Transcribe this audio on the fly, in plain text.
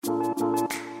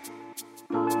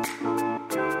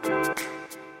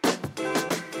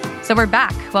So we're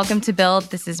back. Welcome to Build.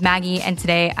 This is Maggie. And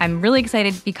today I'm really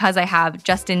excited because I have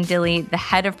Justin Dilley, the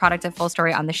head of product at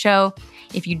FullStory, on the show.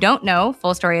 If you don't know,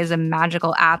 FullStory is a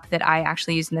magical app that I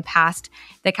actually used in the past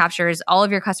that captures all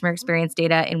of your customer experience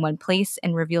data in one place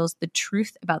and reveals the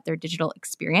truth about their digital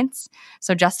experience.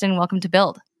 So Justin, welcome to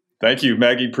Build. Thank you,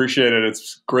 Maggie. Appreciate it.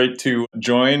 It's great to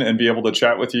join and be able to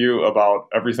chat with you about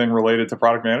everything related to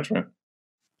product management.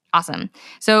 Awesome.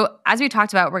 So as we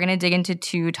talked about, we're going to dig into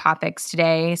two topics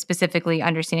today, specifically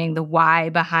understanding the why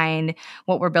behind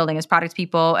what we're building as product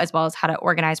people, as well as how to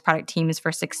organize product teams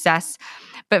for success.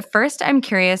 But first, I'm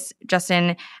curious,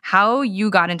 Justin, how you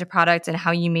got into product and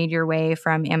how you made your way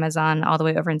from Amazon all the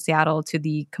way over in Seattle to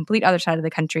the complete other side of the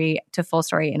country to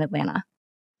FullStory in Atlanta.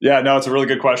 Yeah, no, it's a really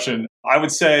good question. I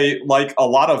would say, like a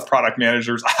lot of product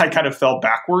managers, I kind of fell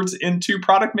backwards into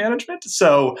product management.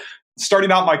 So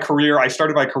starting out my career, I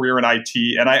started my career in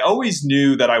IT, and I always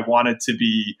knew that I wanted to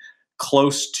be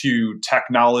close to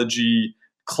technology,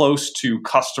 close to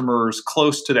customers,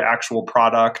 close to the actual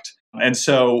product. And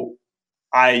so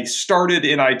I started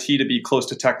in IT to be close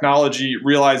to technology,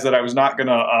 realized that I was not going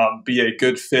to be a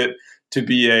good fit to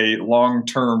be a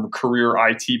long-term career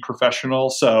IT professional.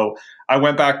 So I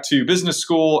went back to business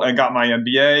school and got my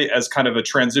MBA as kind of a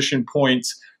transition point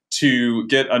to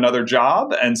get another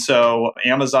job. And so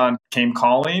Amazon came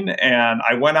calling, and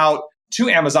I went out to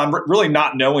Amazon really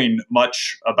not knowing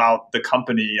much about the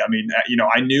company. I mean,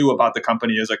 I knew about the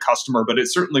company as a customer, but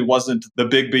it certainly wasn't the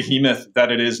big behemoth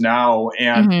that it is now.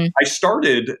 And I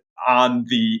started on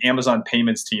the Amazon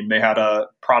payments team. They had a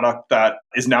product that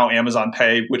is now Amazon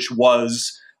Pay, which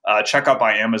was Checkout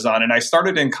by Amazon. And I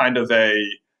started in kind of a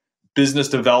business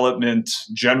development,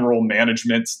 general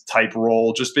management type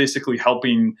role, just basically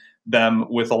helping them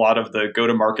with a lot of the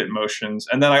go-to-market motions.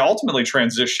 And then I ultimately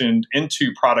transitioned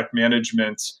into product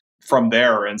management from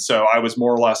there. And so I was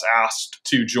more or less asked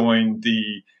to join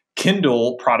the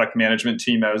Kindle product management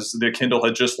team, as the Kindle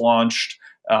had just launched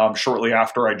shortly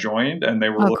after I joined, and they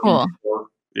were looking for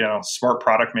smart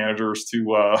product managers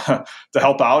to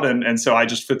help out, and so I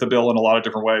just fit the bill in a lot of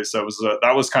different ways. So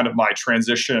that was kind of my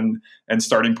transition and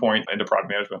starting point into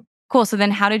product management. Cool. So then,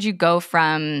 how did you go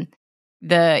from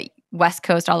the West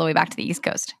Coast all the way back to the East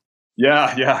Coast?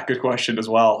 Yeah, good question as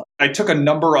well. I took a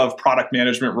number of product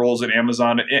management roles at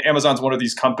Amazon. Amazon's one of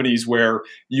these companies where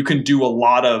you can do a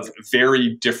lot of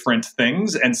very different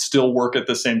things and still work at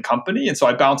the same company. And so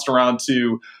I bounced around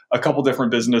to a couple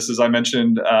different businesses. I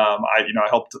mentioned I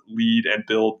helped lead and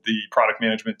build the product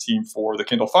management team for the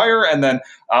Kindle Fire, and then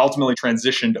I ultimately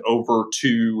transitioned over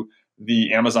to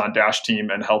the Amazon Dash team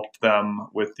and helped them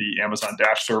with the Amazon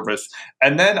Dash service.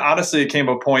 And then honestly, it came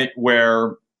a point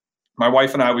where my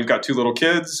wife and I, we've got two little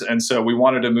kids, and so we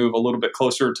wanted to move a little bit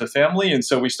closer to family. And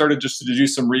so we started just to do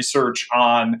some research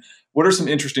on what are some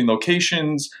interesting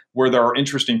locations where there are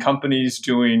interesting companies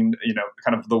doing,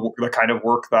 kind of the kind of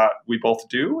work that we both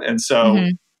do. And so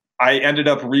I ended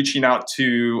up reaching out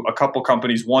to a couple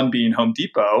companies, one being Home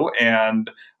Depot, and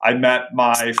I met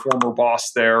my former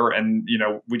boss there, and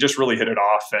we just really hit it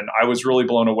off. And I was really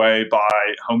blown away by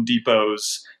Home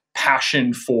Depot's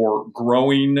passion for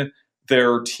growing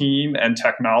their team and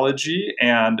technology,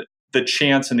 and the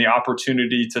chance and the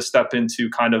opportunity to step into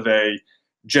kind of a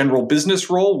general business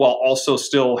role while also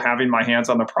still having my hands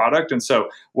on the product. And so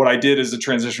what I did is a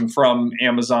transition from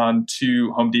Amazon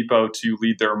to Home Depot to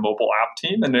lead their mobile app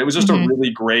team. And it was just a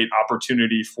really great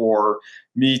opportunity for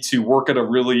me to work at a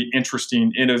really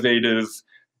interesting, innovative,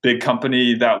 big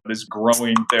company that was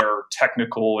growing their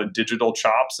technical and digital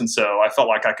chops. And so I felt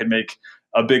like I could make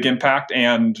a big impact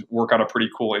and work on a pretty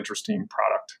cool, interesting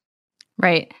product.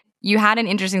 Right. You had an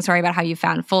interesting story about how you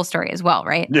found FullStory as well,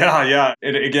 right? Yeah.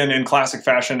 It, again, in classic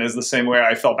fashion, is the same way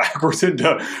I fell backwards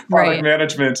into product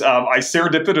management. I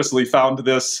serendipitously found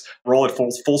this role at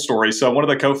FullStory. So one of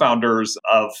the co-founders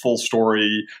of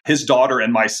FullStory, his daughter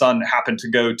and my son happened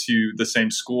to go to the same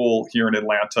school here in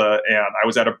Atlanta. And I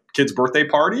was at a kid's birthday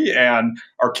party, and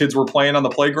our kids were playing on the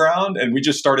playground, and we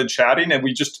just started chatting, and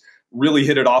we just really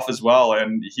hit it off as well.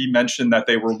 And he mentioned that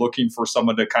they were looking for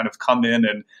someone to kind of come in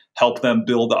and help them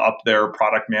build up their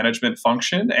product management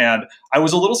function. And I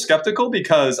was a little skeptical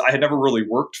because I had never really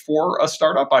worked for a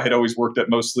startup. I had always worked at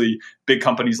mostly big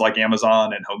companies like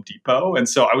Amazon and Home Depot. And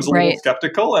so I was a little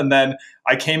skeptical. And then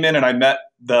I came in and I met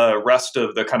the rest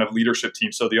of the kind of leadership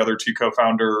team. So the other two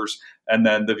co-founders and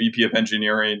then the VP of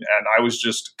engineering. And I was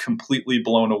just completely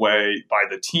blown away by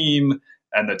the team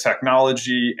and the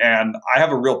technology. And I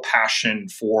have a real passion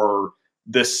for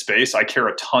this space. I care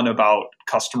a ton about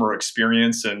customer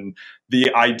experience, and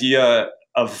the idea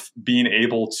of being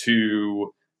able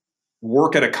to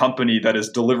work at a company that is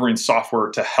delivering software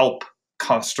to help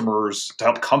customers, to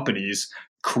help companies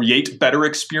create better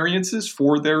experiences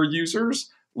for their users.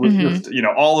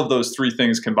 All of those three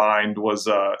things combined was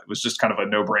just kind of a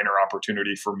no-brainer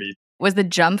opportunity for me. Was the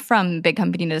jump from big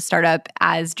company to startup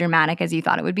as dramatic as you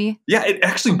thought it would be? Yeah, it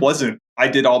actually wasn't. I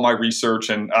did all my research,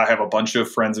 and I have a bunch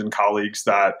of friends and colleagues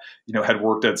that, had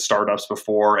worked at startups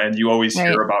before. And you always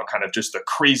hear about kind of just the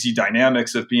crazy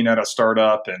dynamics of being at a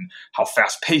startup and how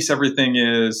fast paced everything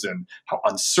is and how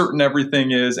uncertain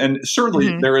everything is. And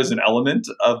certainly there is an element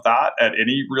of that at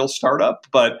any real startup,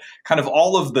 but kind of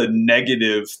all of the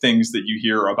negative things that you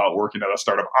hear about working at a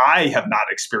startup, I have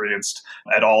not experienced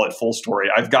at all at FullStory.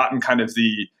 I've gotten kind of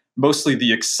mostly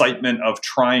the excitement of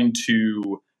trying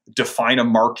to define a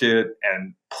market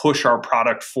and push our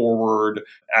product forward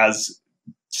as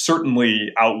certainly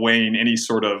outweighing any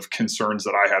sort of concerns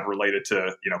that I had related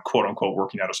to, quote unquote,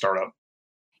 working at a startup.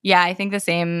 Yeah, I think the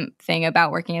same thing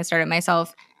about working at a startup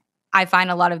myself. I find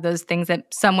a lot of those things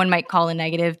that someone might call a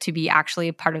negative to be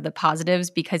actually part of the positives,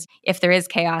 because if there is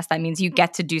chaos, that means you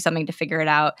get to do something to figure it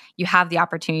out. You have the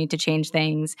opportunity to change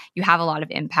things. You have a lot of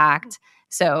impact.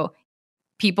 So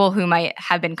people who might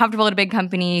have been comfortable at a big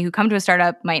company who come to a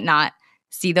startup might not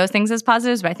see those things as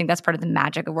positives, but I think that's part of the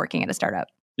magic of working at a startup.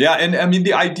 Yeah. And I mean,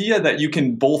 the idea that you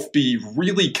can both be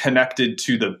really connected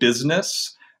to the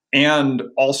business and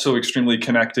also extremely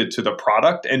connected to the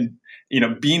product, and,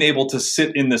 being able to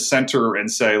sit in the center and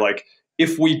say, like,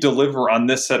 if we deliver on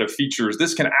this set of features,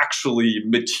 this can actually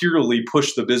materially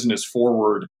push the business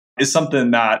forward, is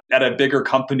something that at a bigger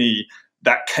company,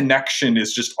 that connection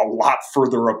is just a lot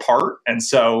further apart. And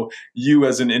so you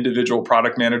as an individual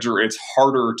product manager, it's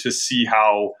harder to see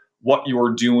how what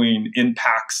you're doing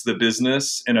impacts the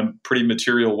business in a pretty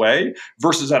material way,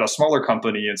 versus at a smaller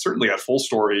company, and certainly at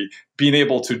FullStory, being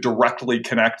able to directly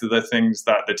connect to the things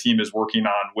that the team is working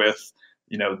on with,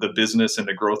 the business and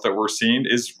the growth that we're seeing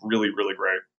is really, really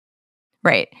great.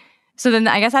 Right. So then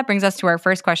I guess that brings us to our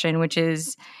first question, which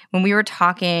is, when we were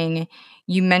talking,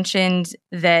 you mentioned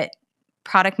that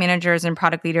product managers and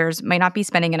product leaders might not be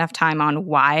spending enough time on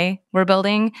why we're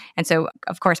building. And so,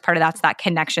 of course, part of that's that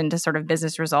connection to sort of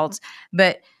business results.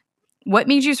 But what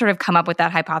made you sort of come up with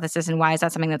that hypothesis, and why is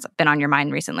that something that's been on your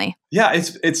mind recently? Yeah,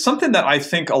 it's something that I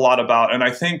think a lot about. And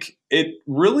I think it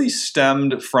really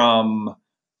stemmed from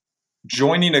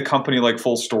joining a company like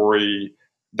FullStory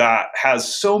that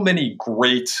has so many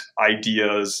great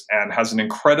ideas and has an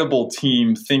incredible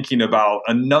team thinking about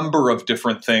a number of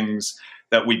different things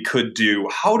that we could do.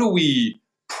 How do we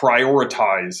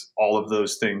prioritize all of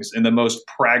those things in the most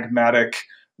pragmatic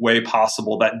way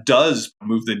possible that does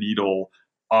move the needle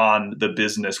on the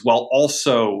business while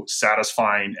also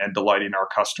satisfying and delighting our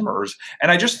customers?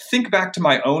 And I just think back to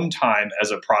my own time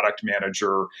as a product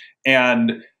manager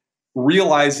and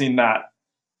realizing that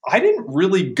I didn't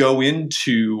really go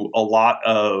into a lot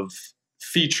of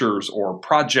features or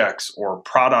projects or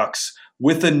products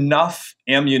with enough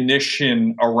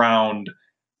ammunition around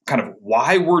kind of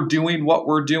why we're doing what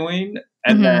we're doing,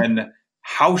 and then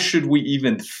how should we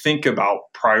even think about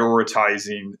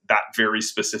prioritizing that very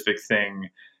specific thing.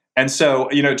 And so,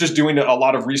 just doing a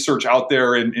lot of research out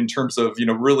there in terms of,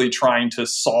 really trying to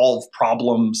solve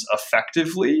problems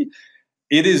effectively,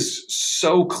 it is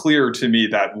so clear to me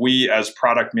that we as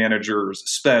product managers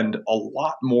spend a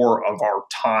lot more of our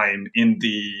time in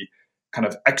the kind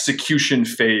of execution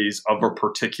phase of a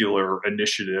particular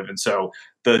initiative. And so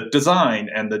the design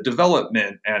and the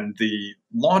development and the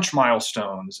launch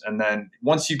milestones, and then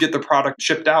once you get the product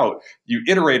shipped out, you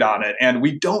iterate on it. And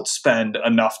we don't spend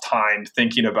enough time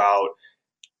thinking about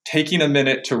taking a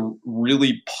minute to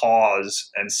really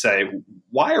pause and say,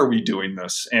 why are we doing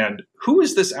this? And who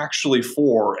is this actually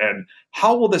for? And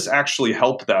how will this actually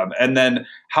help them? And then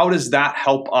how does that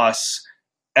help us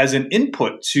as an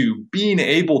input to being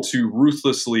able to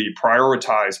ruthlessly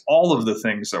prioritize all of the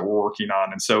things that we're working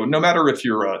on? And so no matter if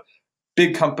you're a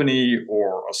big company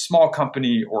or a small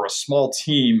company or a small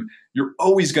team, you're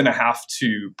always going to have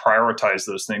to prioritize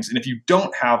those things. And if you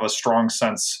don't have a strong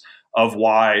sense of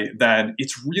why, then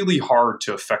it's really hard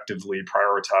to effectively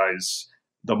prioritize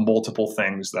the multiple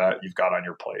things that you've got on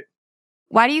your plate.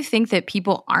 Why do you think that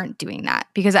people aren't doing that?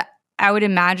 Because I would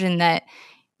imagine that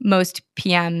most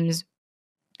PMs,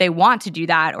 they want to do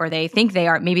that, or they think they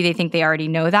are. Maybe they think they already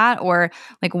know that, or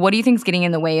like, what do you think is getting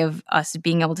in the way of us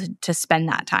being able to spend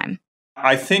that time?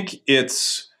 I think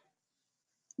it's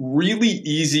really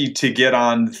easy to get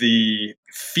on the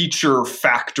feature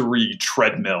factory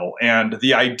treadmill, and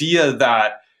the idea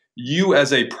that you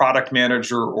as a product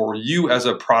manager or you as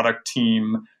a product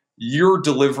team you're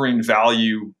delivering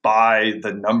value by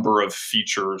the number of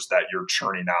features that you're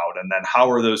churning out. And then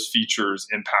how are those features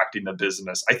impacting the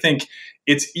business? I think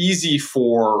it's easy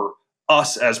for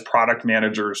us as product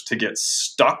managers to get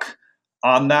stuck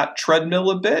on that treadmill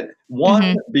a bit.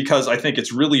 One, because I think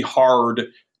it's really hard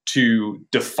to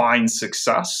define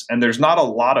success. And there's not a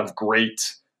lot of great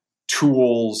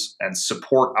tools and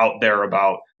support out there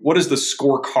about what is the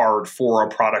scorecard for a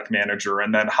product manager?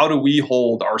 And then how do we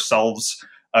hold ourselves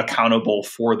accountable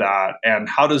for that? And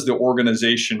how does the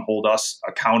organization hold us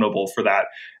accountable for that?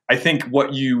 I think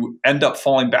what you end up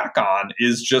falling back on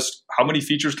is just how many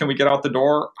features can we get out the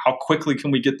door? How quickly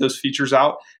can we get those features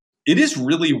out? It is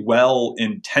really well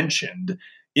intentioned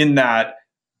in that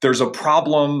there's a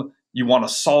problem, you want to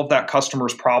solve that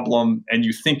customer's problem, and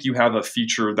you think you have a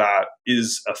feature that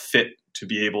is a fit to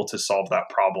be able to solve that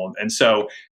problem. And so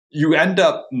you end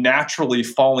up naturally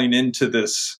falling into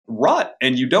this rut,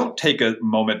 and you don't take a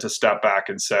moment to step back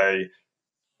and say,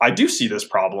 I do see this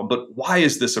problem, but why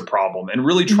is this a problem? And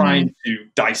really trying to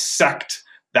dissect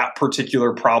that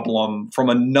particular problem from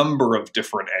a number of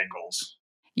different angles.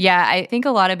 Yeah, I think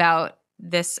a lot about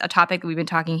this, a topic that we've been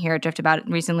talking here at Drift about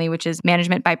recently, which is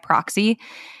management by proxy.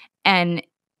 And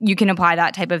you can apply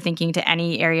that type of thinking to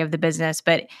any area of the business.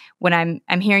 But when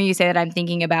I'm hearing you say that, I'm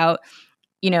thinking about,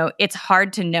 it's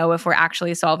hard to know if we're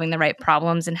actually solving the right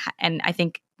problems and I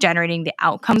think generating the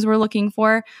outcomes we're looking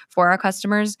for our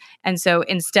customers. And so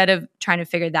instead of trying to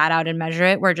figure that out and measure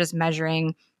it, we're just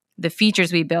measuring the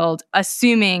features we build,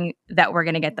 assuming that we're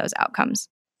going to get those outcomes.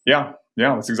 Yeah,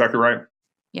 that's exactly right.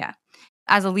 Yeah.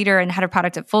 As a leader and head of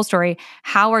product at FullStory,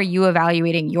 how are you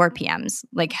evaluating your PMs?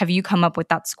 Like, have you come up with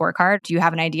that scorecard? Do you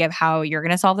have an idea of how you're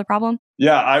going to solve the problem?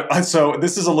 Yeah, so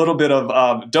this is a little bit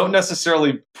of don't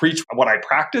necessarily preach what I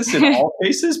practice in all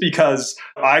cases, because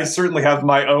I certainly have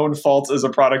my own faults as a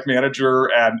product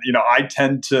manager, and I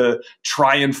tend to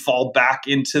try and fall back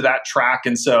into that track,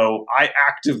 and so I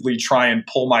actively try and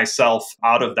pull myself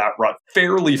out of that rut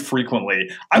fairly frequently.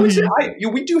 I would say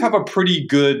we do have a pretty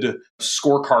good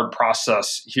scorecard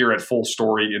process here at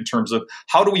FullStory in terms of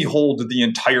how do we hold the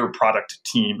entire product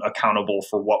team accountable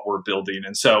for what we're building,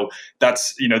 and so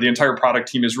that's the entire product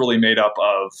team is really made up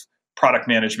of product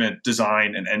management,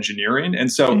 design, and engineering. And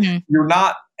so you're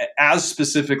not as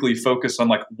specifically focused on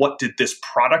like, what did this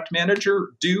product manager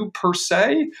do per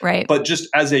se? Right. But just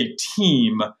as a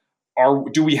team,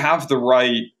 do we have the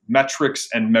right metrics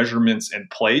and measurements in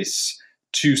place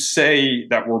to say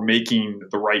that we're making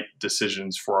the right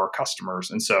decisions for our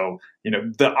customers? And so,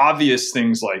 the obvious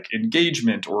things like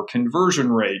engagement or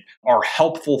conversion rate are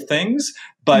helpful things,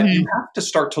 but you have to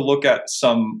start to look at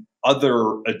some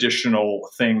other additional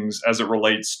things as it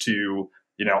relates to,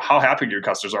 how happy your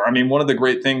customers are. I mean, one of the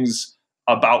great things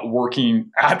about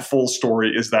working at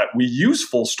FullStory is that we use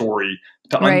FullStory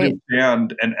to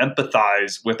understand and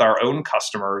empathize with our own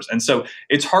customers. And so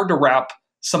it's hard to wrap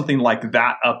something like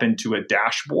that up into a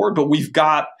dashboard, but we've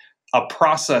got a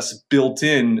process built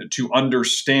in to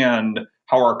understand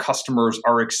how our customers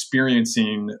are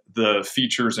experiencing the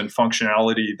features and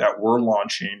functionality that we're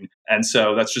launching. And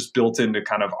so that's just built into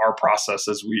kind of our process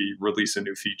as we release a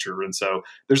new feature. And so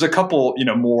there's a couple,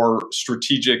 more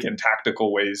strategic and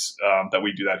tactical ways that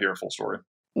we do that here at FullStory.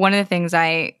 One of the things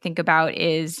I think about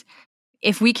is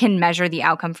if we can measure the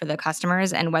outcome for the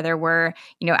customers and whether we're,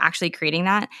 actually creating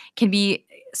that can be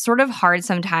sort of hard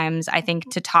sometimes, I think,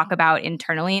 to talk about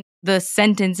internally. The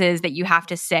sentences that you have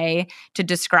to say to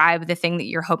describe the thing that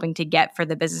you're hoping to get for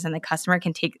the business and the customer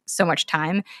can take so much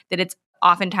time that it's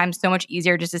oftentimes so much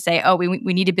easier just to say, oh, we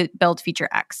need to build feature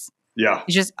X. Yeah.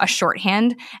 It's just a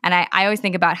shorthand. And I always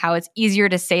think about how it's easier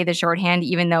to say the shorthand,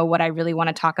 even though what I really want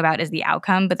to talk about is the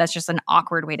outcome, but that's just an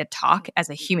awkward way to talk as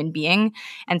a human being.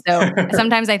 And so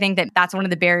sometimes I think that that's one of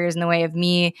the barriers in the way of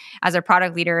me as a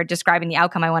product leader describing the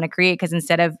outcome I want to create, because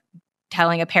instead of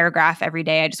telling a paragraph every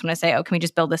day, I just want to say, oh, can we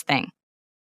just build this thing?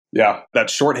 Yeah, that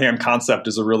shorthand concept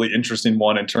is a really interesting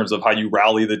one in terms of how you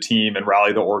rally the team and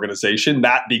rally the organization.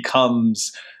 That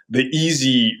becomes the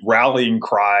easy rallying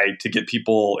cry to get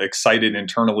people excited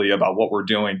internally about what we're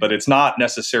doing, but it's not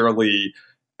necessarily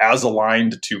as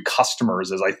aligned to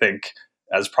customers as I think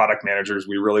as product managers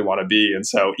we really want to be. And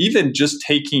so even just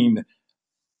taking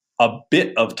a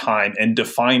bit of time and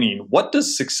defining what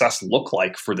does success look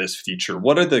like for this feature?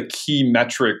 What are the key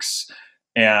metrics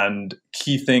and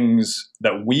key things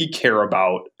that we care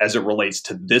about as it relates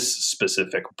to this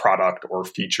specific product or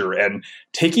feature, and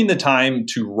taking the time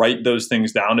to write those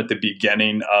things down at the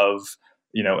beginning of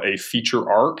a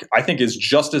feature arc, I think is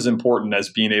just as important as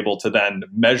being able to then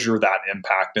measure that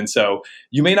impact. And so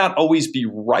you may not always be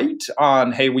right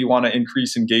on, hey, we want to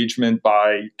increase engagement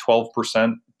by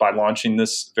 12%, by launching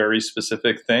this very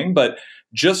specific thing, but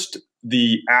just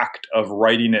the act of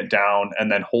writing it down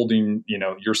and then holding,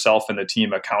 yourself and the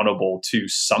team accountable to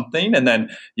something, and then,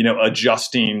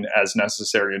 adjusting as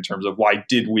necessary in terms of why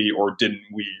did we or didn't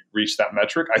we reach that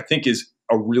metric, I think is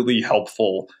a really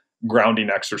helpful grounding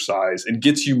exercise and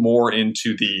gets you more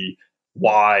into the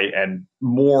why and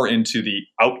more into the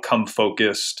outcome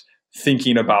focused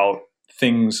thinking about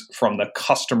things from the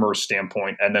customer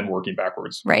standpoint and then working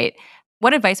backwards. Right.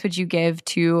 What advice would you give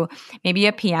to maybe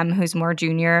a PM who's more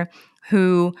junior,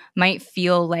 who might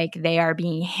feel like they are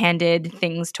being handed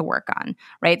things to work on,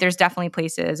 right? There's definitely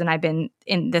places, and I've been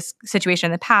in this situation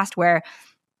in the past, where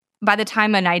by the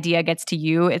time an idea gets to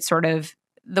you, it's sort of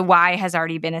the why has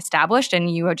already been established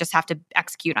and you just have to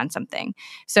execute on something.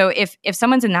 So if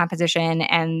someone's in that position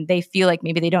and they feel like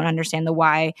maybe they don't understand the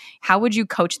why, how would you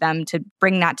coach them to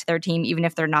bring that to their team, even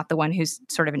if they're not the one who's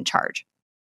sort of in charge?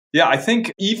 Yeah, I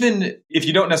think even if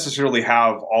you don't necessarily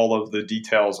have all of the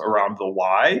details around the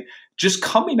why, just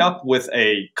coming up with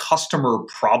a customer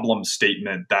problem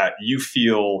statement that you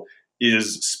feel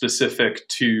is specific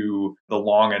to the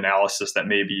long analysis that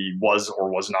maybe was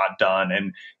or was not done.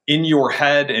 And in your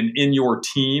head and in your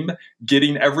team,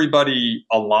 getting everybody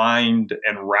aligned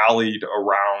and rallied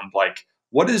around, like,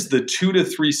 what is the 2 to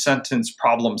 3 sentence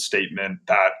problem statement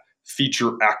that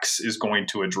feature X is going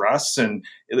to address? And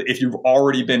if you've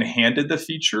already been handed the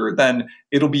feature, then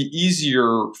it'll be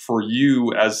easier for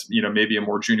you as, maybe a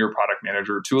more junior product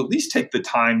manager to at least take the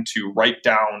time to write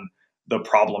down the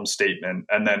problem statement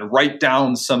and then write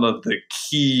down some of the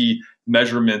key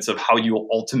measurements of how you will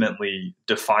ultimately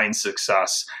define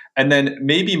success. And then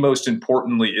maybe most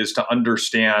importantly is to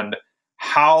understand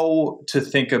how to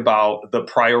think about the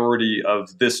priority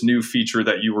of this new feature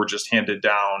that you were just handed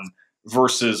down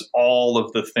versus all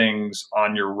of the things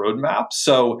on your roadmap.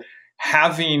 So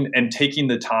having and taking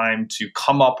the time to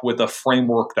come up with a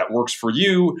framework that works for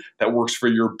you, that works for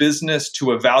your business,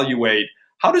 to evaluate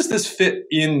how does this fit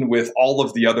in with all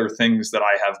of the other things that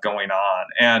I have going on.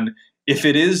 And if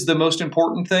it is the most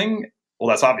important thing, well,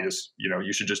 that's obvious.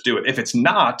 You should just do it. If it's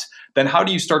not, then how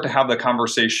do you start to have the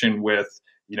conversation with,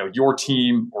 your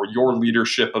team or your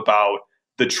leadership about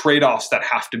the trade-offs that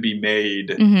have to be made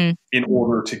in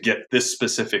order to get this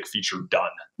specific feature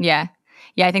done? Yeah.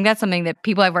 Yeah, I think that's something that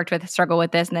people I've worked with struggle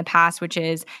with this in the past, which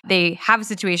is they have a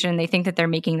situation, they think that they're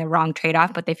making the wrong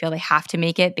trade-off, but they feel they have to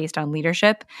make it based on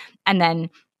leadership. And then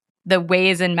the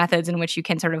ways and methods in which you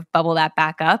can sort of bubble that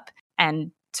back up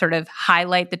and sort of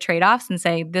highlight the trade-offs and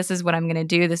say, this is what I'm going to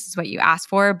do, this is what you asked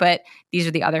for, but these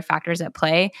are the other factors at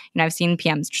play. And I've seen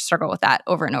PMs struggle with that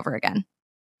over and over again.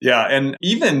 Yeah. And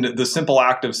even the simple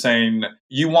act of saying,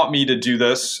 you want me to do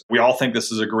this, we all think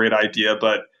this is a great idea,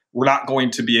 but we're not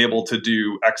going to be able to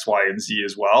do X, Y, and Z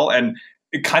as well. And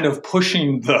it kind of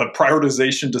pushing the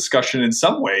prioritization discussion in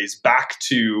some ways back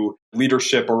to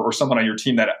leadership or someone on your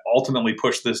team that ultimately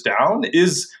pushed this down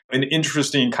is an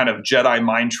interesting kind of Jedi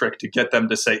mind trick to get them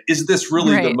to say, is this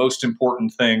really the most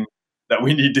important thing that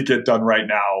we need to get done right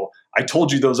now? I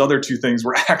told you those other 2 things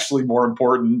were actually more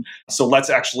important. So let's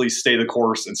actually stay the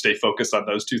course and stay focused on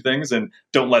those 2 things. And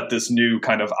don't let this new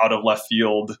kind of out of left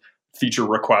field feature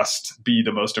request be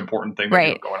the most important thing that you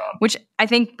have going on. Which I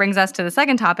think brings us to the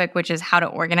second topic, which is how to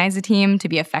organize a team to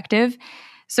be effective.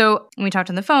 So we talked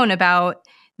on the phone about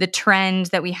the trend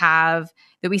that we have,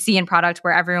 that we see in product,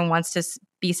 where everyone wants to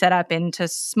be set up into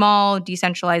small,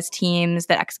 decentralized teams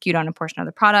that execute on a portion of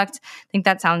the product. I think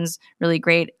that sounds really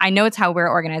great. I know it's how we're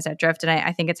organized at Drift, and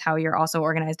I think it's how you're also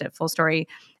organized at FullStory.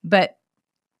 But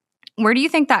where do you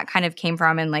think that kind of came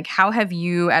from? And like, how have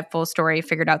you at FullStory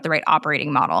figured out the right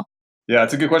operating model? Yeah,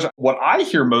 it's a good question. What I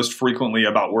hear most frequently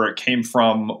about where it came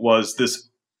from was this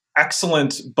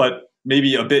excellent, but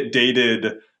maybe a bit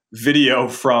dated video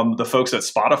from the folks at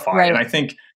Spotify. And I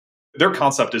think their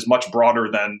concept is much broader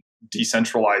than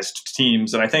decentralized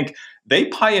teams. And I think they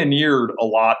pioneered a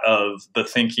lot of the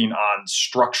thinking on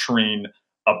structuring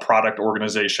a product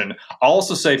organization. I'll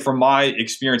also say from my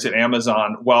experience at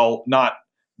Amazon, while not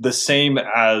the same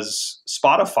as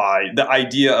Spotify, the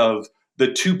idea of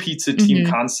the 2 pizza team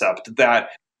concept, that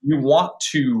you want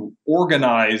to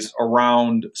organize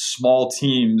around small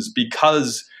teams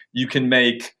because you can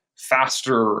make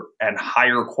faster and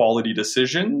higher quality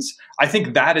decisions. I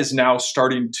think that is now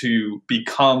starting to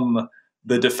become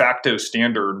the de facto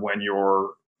standard when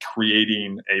you're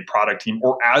creating a product team,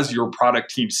 or as your product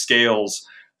team scales,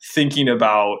 thinking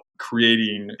about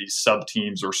creating these sub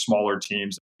teams or smaller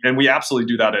teams. And we absolutely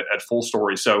do that at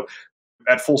FullStory. So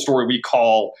at FullStory, we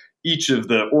call each of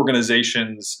the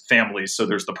organization's families. So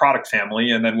there's the product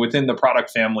family, and then within the product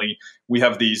family, we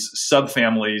have these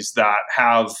subfamilies that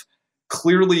have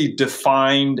clearly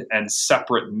defined and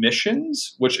separate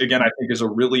missions, which again, I think is a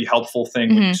really helpful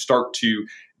thing when you start to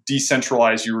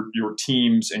decentralize your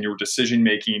teams and your decision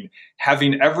making,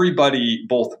 having everybody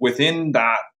both within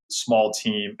that small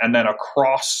team and then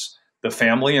across the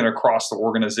family and across the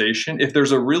organization. If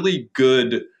there's a really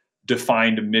good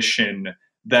defined mission,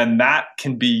 then that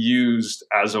can be used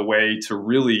as a way to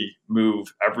really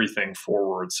move everything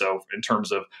forward. So in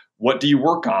terms of what do you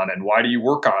work on and why do you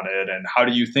work on it, and how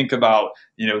do you think about,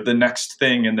 the next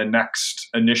thing and the next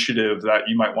initiative that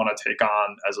you might want to take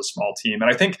on as a small team. And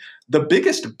I think the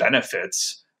biggest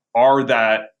benefits are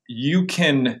that you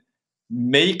can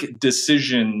make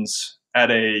decisions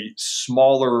at a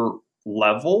smaller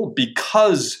level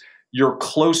because you're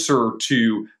closer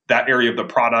to that area of the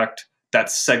product, that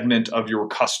segment of your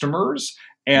customers.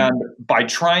 And by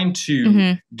trying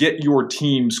to get your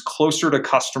teams closer to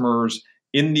customers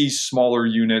in these smaller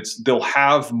units, they'll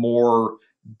have more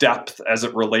depth as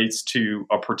it relates to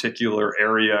a particular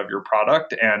area of your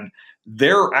product. And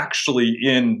they're actually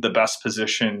in the best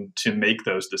position to make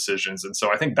those decisions. And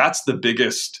so I think that's the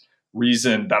biggest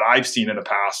reason that I've seen in the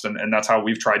past. And that's how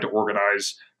we've tried to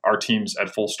organize our teams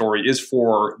at FullStory, is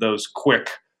for those quick,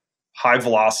 high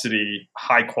velocity,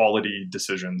 high quality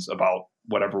decisions about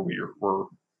whatever we're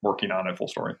working on at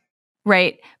FullStory.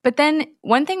 Right. But then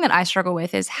one thing that I struggle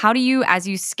with is, how do you, as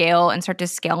you scale and start to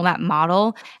scale that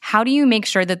model, how do you make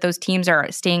sure that those teams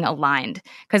are staying aligned?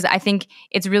 Because I think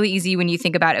it's really easy when you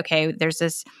think about, okay, there's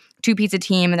this 2-pizza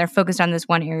team and they're focused on this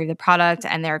one area of the product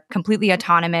and they're completely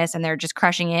autonomous and they're just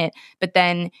crushing it. But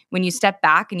then when you step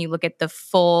back and you look at the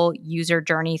full user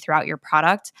journey throughout your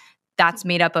product, that's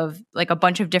made up of like a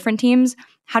bunch of different teams.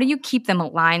 How do you keep them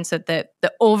aligned so that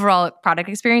the overall product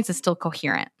experience is still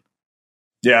coherent?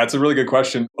 Yeah, it's a really good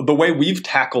question. The way we've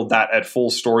tackled that at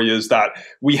FullStory is that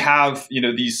we have,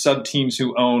 these sub teams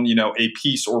who own, a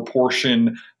piece or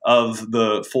portion of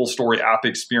the FullStory app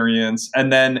experience.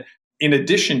 And then in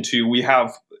addition to, we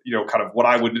have, kind of what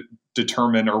I would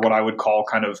determine, or what I would call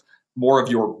kind of more of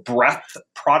your breadth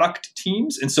product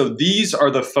teams. And so these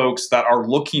are the folks that are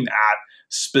looking at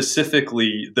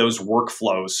specifically those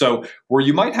workflows. So where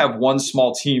you might have one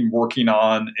small team working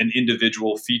on an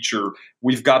individual feature,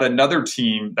 we've got another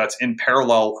team that's in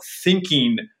parallel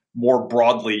thinking more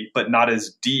broadly, but not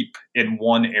as deep in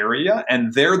one area.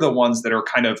 And they're the ones that are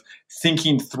kind of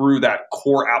thinking through that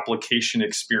core application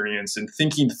experience and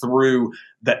thinking through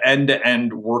the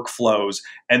end-to-end workflows.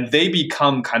 And they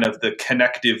become kind of the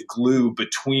connective glue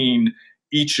between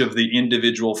each of the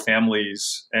individual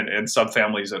families and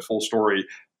subfamilies at FullStory.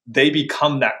 They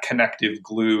become that connective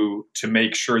glue to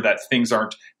make sure that things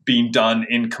aren't being done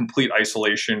in complete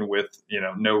isolation with,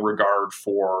 no regard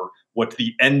for what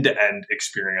the end-to-end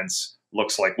experience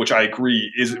looks like, which I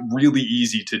agree is really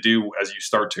easy to do as you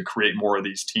start to create more of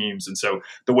these teams. And so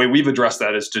the way we've addressed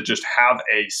that is to just have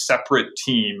a separate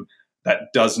team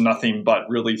that does nothing but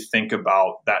really think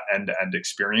about that end-to-end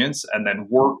experience and then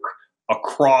work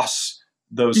across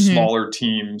those smaller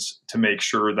teams to make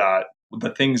sure that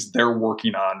the things they're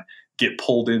working on get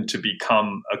pulled in to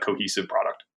become a cohesive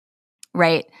product.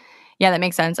 Right. Yeah, that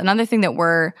makes sense. Another thing that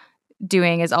we're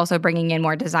doing is also bringing in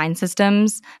more design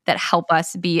systems that help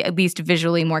us be at least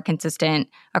visually more consistent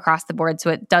across the board. So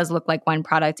it does look like one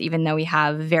product, even though we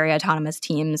have very autonomous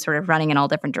teams sort of running in all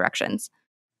different directions.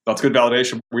 That's good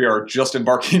validation. We are just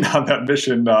embarking on that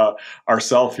mission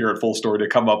ourselves here at FullStory to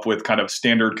come up with kind of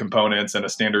standard components and a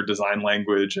standard design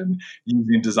language, and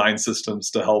using design systems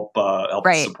to help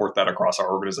support that across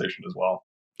our organization as well.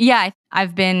 Yeah,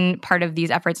 I've been part of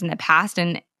these efforts in the past,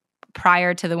 and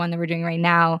prior to the one that we're doing right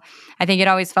now, I think it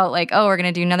always felt like, oh, we're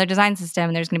going to do another design system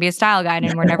and there's going to be a style guide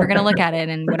and we're never going to look at it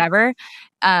and whatever.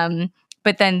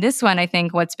 But then this one, I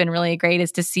think what's been really great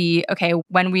is to see, okay,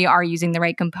 when we are using the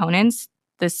right components,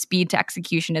 the speed to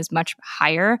execution is much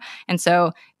higher. And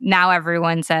so now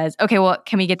everyone says, okay, well,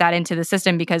 can we get that into the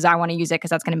system because I want to use it because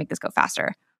that's going to make this go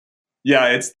faster. Yeah,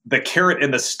 it's the carrot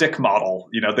and the stick model.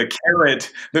 The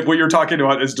carrot that what you're talking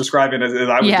about is describing as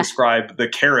I would describe the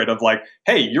carrot of like,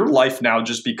 hey, your life now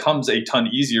just becomes a ton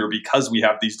easier because we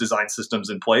have these design systems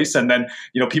in place. And then,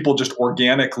 people just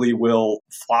organically will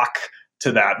flock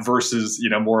to that versus,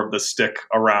 more of the stick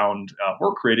around,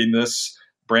 we're creating this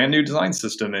brand new design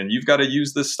system and you've got to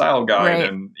use this style guide. Right.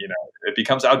 And, it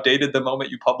becomes outdated the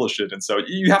moment you publish it. And so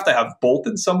you have to have both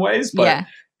in some ways, but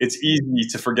it's easy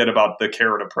to forget about the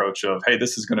carrot approach of, hey,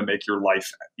 this is going to make your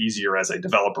life easier as a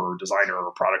developer or designer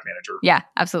or product manager. Yeah,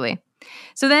 absolutely.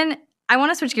 So then I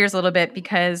want to switch gears a little bit,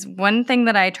 because one thing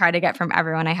that I try to get from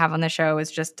everyone I have on the show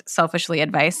is just selfishly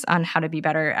advice on how to be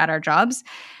better at our jobs.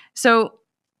 So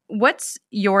what's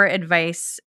your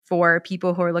advice for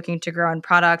people who are looking to grow in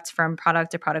product, from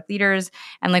product to product leaders?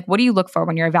 And like, what do you look for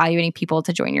when you're evaluating people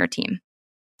to join your team?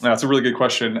 That's a really good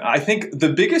question. I think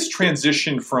the biggest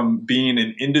transition from being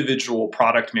an individual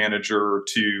product manager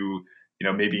to,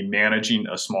 maybe managing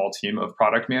a small team of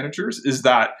product managers is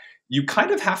that you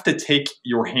kind of have to take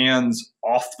your hands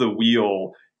off the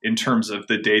wheel in terms of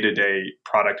the day-to-day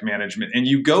product management. And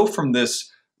you go from this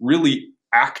really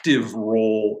active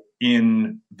role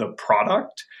in the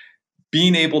product,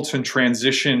 being able to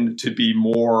transition to be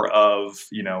more of,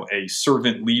 a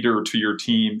servant leader to your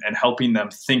team and helping them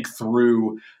think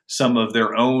through some of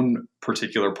their own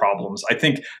particular problems. I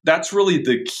think that's really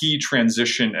the key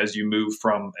transition as you move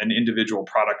from an individual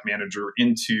product manager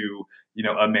into,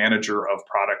 a manager of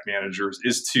product managers,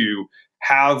 is to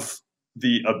have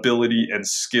the ability and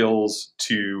skills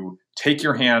to take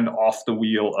your hand off the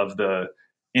wheel of the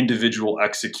individual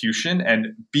execution and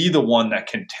be the one that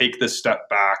can take the step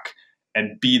back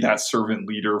and be that servant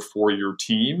leader for your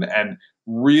team and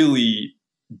really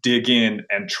dig in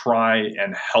and try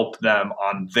and help them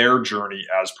on their journey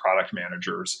as product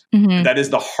managers. Mm-hmm. That is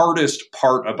the hardest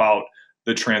part about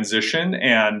the transition.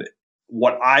 And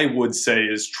what I would say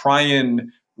is try and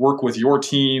work with your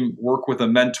team, work with a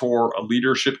mentor, a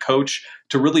leadership coach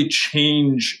to really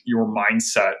change your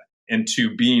mindset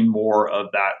into being more of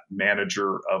that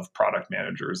manager of product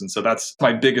managers. And so that's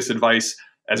my biggest advice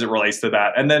as it relates to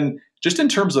that. And then just in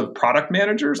terms of product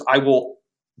managers, I will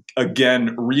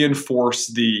again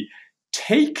reinforce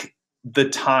take the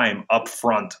time up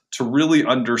front to really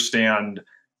understand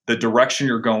the direction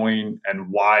you're going and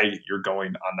why you're going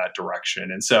on that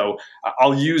direction. And so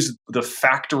I'll use the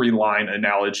factory line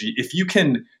analogy. If you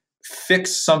can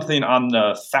fix something on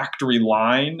the factory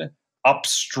line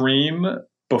upstream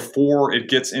before it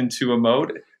gets into a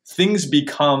mode, things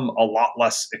become a lot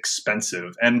less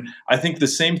expensive. And I think the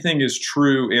same thing is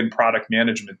true in product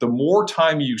management. The more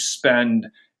time you spend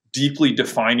deeply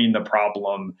defining the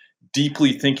problem,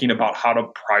 deeply thinking about how to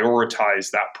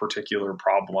prioritize that particular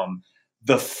problem,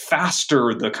 the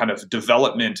faster the kind of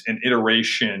development and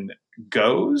iteration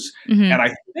goes. Mm-hmm.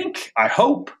 And I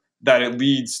hope that it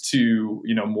leads to,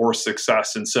 more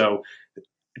success. And so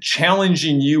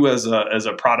challenging you as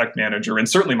a product manager, and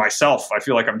certainly myself, I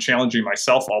feel like I'm challenging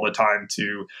myself all the time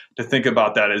to think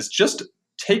about that, is just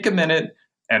take a minute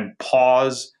and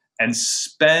pause and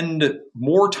spend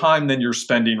more time than you're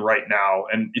spending right now.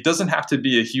 And it doesn't have to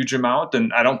be a huge amount.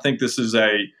 And I don't think this is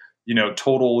a,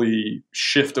 totally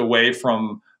shift away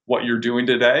from what you're doing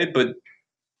today, but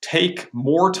take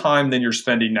more time than you're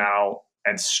spending now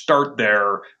and start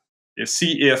there.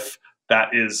 See if that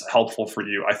is helpful for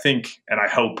you. I think, and I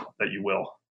hope that you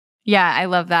will. Yeah, I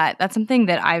love that. That's something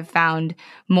that I've found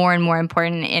more and more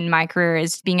important in my career,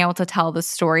 is being able to tell the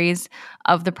stories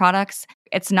of the products.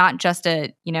 It's not just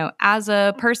as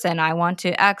a person, I want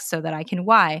to X so that I can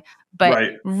Y, but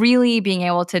right. Really being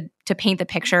able to paint the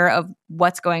picture of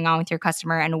what's going on with your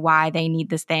customer and why they need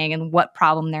this thing and what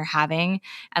problem they're having,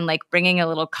 and like bringing a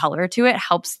little color to it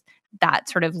helps that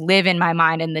sort of live in my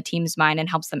mind and the team's mind and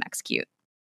helps them execute.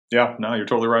 Yeah, no, you're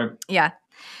totally right. Yeah.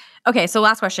 Okay, so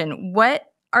last question. What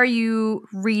are you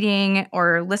reading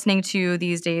or listening to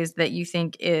these days that you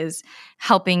think is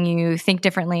helping you think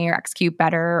differently or execute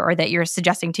better, or that you're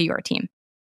suggesting to your team?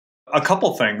 A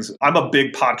couple things. I'm a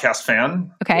big podcast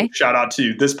fan. Okay. Shout out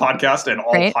to this podcast and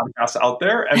all Great. podcasts out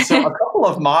there. And so a couple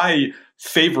of my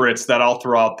favorites that I'll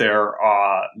throw out there.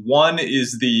 One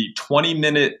is the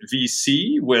 20-minute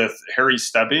VC with Harry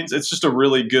Stebbings. It's just a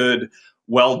really good,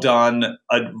 well done,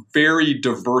 a very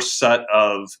diverse set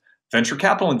of venture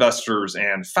capital investors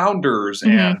and founders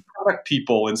and product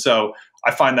people. And so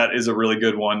I find that is a really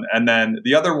good one. And then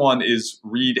the other one is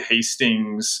Reed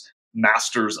Hastings'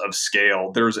 Masters of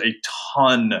Scale. There's a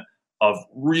ton of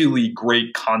really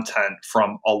great content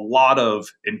from a lot of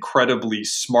incredibly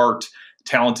smart,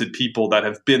 talented people that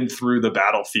have been through the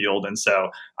battlefield. And so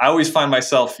I always find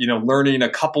myself, learning a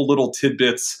couple little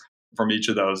tidbits from each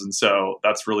of those. And so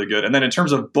that's really good. And then in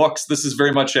terms of books, this is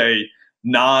very much a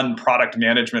non-product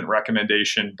management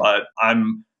recommendation, but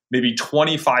I'm maybe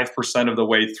 25% of the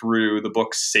way through the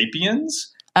book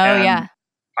Sapiens. Oh, yeah.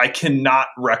 I cannot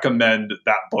recommend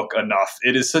that book enough.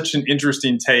 It is such an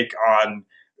interesting take on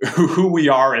who we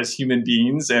are as human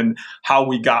beings and how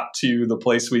we got to the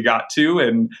place we got to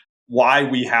and why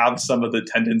we have some of the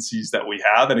tendencies that we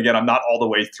have. And again, I'm not all the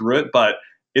way through it, but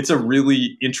it's a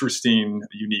really interesting,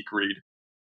 unique read.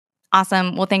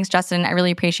 Awesome. Well, thanks, Justin. I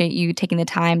really appreciate you taking the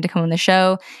time to come on the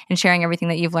show and sharing everything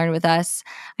that you've learned with us.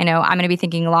 I know I'm going to be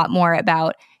thinking a lot more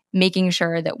about making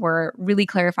sure that we're really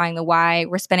clarifying the why,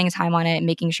 we're spending time on it, and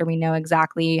making sure we know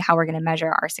exactly how we're going to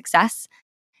measure our success.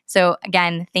 So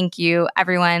again, thank you,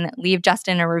 everyone. Leave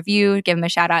Justin a review, give him a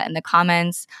shout out in the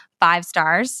comments. 5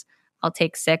 stars. I'll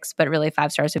take 6, but really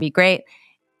 5 stars would be great.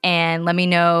 And let me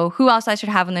know who else I should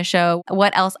have on the show,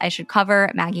 what else I should cover,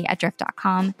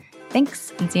 Maggie@drift.com.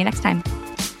 Thanks, and see you next time.